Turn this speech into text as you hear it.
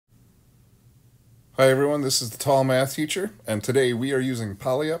Hi everyone, this is the Tall Math Teacher, and today we are using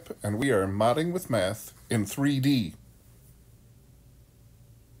polyup and we are modding with math in 3D.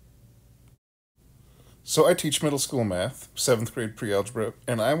 So I teach middle school math, 7th grade pre-algebra,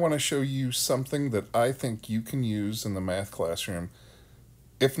 and I want to show you something that I think you can use in the math classroom.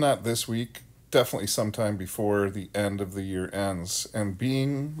 If not this week, definitely sometime before the end of the year ends. And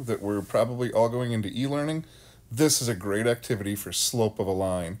being that we're probably all going into e-learning, this is a great activity for slope of a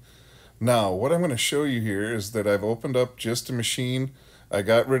line. Now, what I'm going to show you here is that I've opened up just a machine. I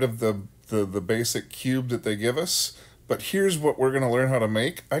got rid of the basic cube that they give us, but here's what we're going to learn how to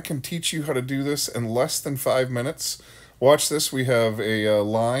make. I can teach you how to do this in less than 5 minutes. Watch this. We have a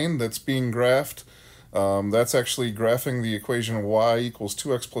line that's being graphed. That's actually graphing the equation y equals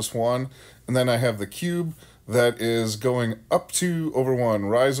 2x plus 1. And then I have the cube that is going up 2 over 1,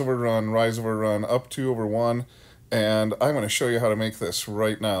 rise over run, up 2 over 1. And I'm going to show you how to make this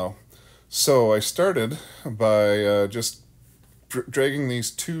right now. So I started by just dragging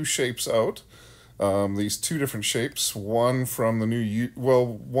these two shapes out, these two different shapes, one from the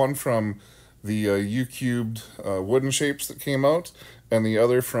one from the U-cubed wooden shapes that came out, and the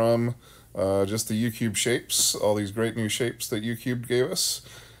other from just the U-cube shapes, all these great new shapes that U-cubed gave us.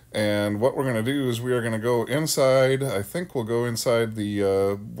 And what we're going to do is we are going to go inside. I think we'll go inside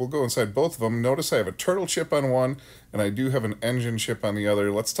we'll go inside both of them. Notice I have a turtle chip on one, and I do have an engine chip on the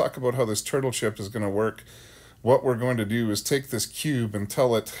other. Let's talk about how this turtle chip is going to work. What we're going to do is take this cube and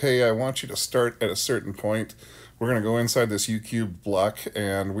tell it, hey, I want you to start at a certain point. We're going to go inside this U-cube block,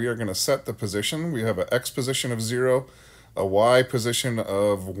 and we are going to set the position. We have an X position of 0, a Y position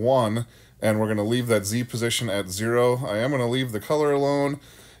of 1, and we're going to leave that Z position at 0. I am going to leave the color alone.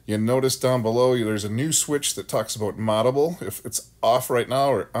 You notice down below there's a new switch that talks about moddable. If it's off right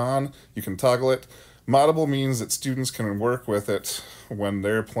now or on, you can toggle it. Moddable means that students can work with it when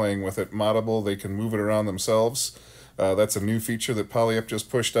they're playing with it. Moddable, they can move it around themselves. That's a new feature that polyup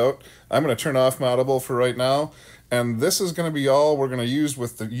just pushed out. I'm going to turn off moddable for right now, and this is going to be all we're going to use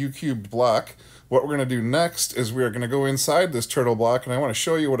with the U-cubed block. What we're going to do next is we are going to go inside this turtle block, and I want to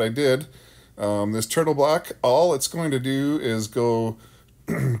show you what I did. This turtle block, all it's going to do is go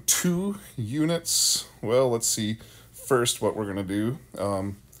 2 units. Well, let's see first what we're going to do.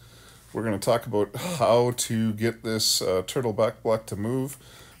 We're going to talk about how to get this turtle back block to move.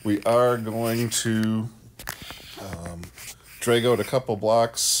 We are going to drag out a couple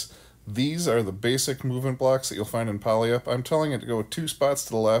blocks. These are the basic movement blocks that you'll find in polyup. I'm telling it to go 2 spots to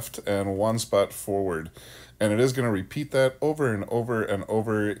the left and 1 spot forward. And it is going to repeat that over and over and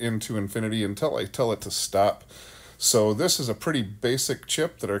over into infinity until I tell it to stop. So this is a pretty basic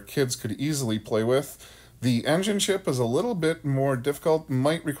chip that our kids could easily play with. The engine chip is a little bit more difficult,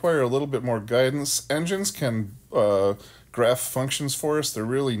 might require a little bit more guidance. Engines can graph functions for us. They're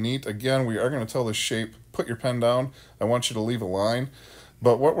really neat. Again, we are going to tell this shape, put your pen down. I want you to leave a line.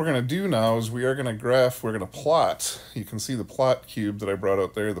 But what we're going to do now is we are going to graph, we're going to plot. You can see the plot cube that I brought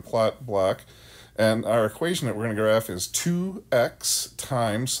out there, the plot block. And our equation that we're going to graph is 2x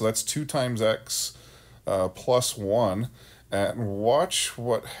times, so that's 2 times x, plus 1. And watch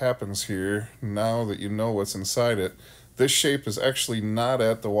what happens here now that you know what's inside it. This shape is actually not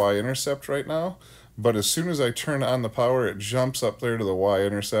at the y-intercept right now, but as soon as I turn on the power, it jumps up there to the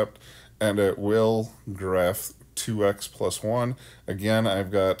y-intercept, and it will graph 2x plus 1. Again, I've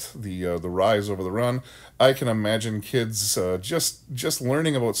got the rise over the run. I can imagine kids just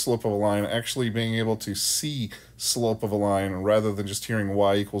learning about slope of a line, actually being able to see slope of a line rather than just hearing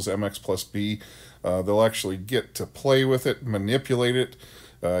y equals mx plus b. They'll actually get to play with it, manipulate it.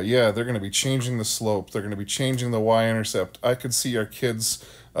 Yeah, they're going to be changing the slope. They're going to be changing the y-intercept. I could see our kids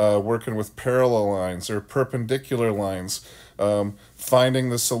working with parallel lines or perpendicular lines, finding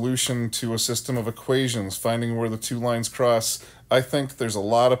the solution to a system of equations, finding where the 2 lines cross. I think there's a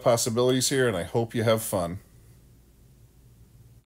lot of possibilities here, and I hope you have fun.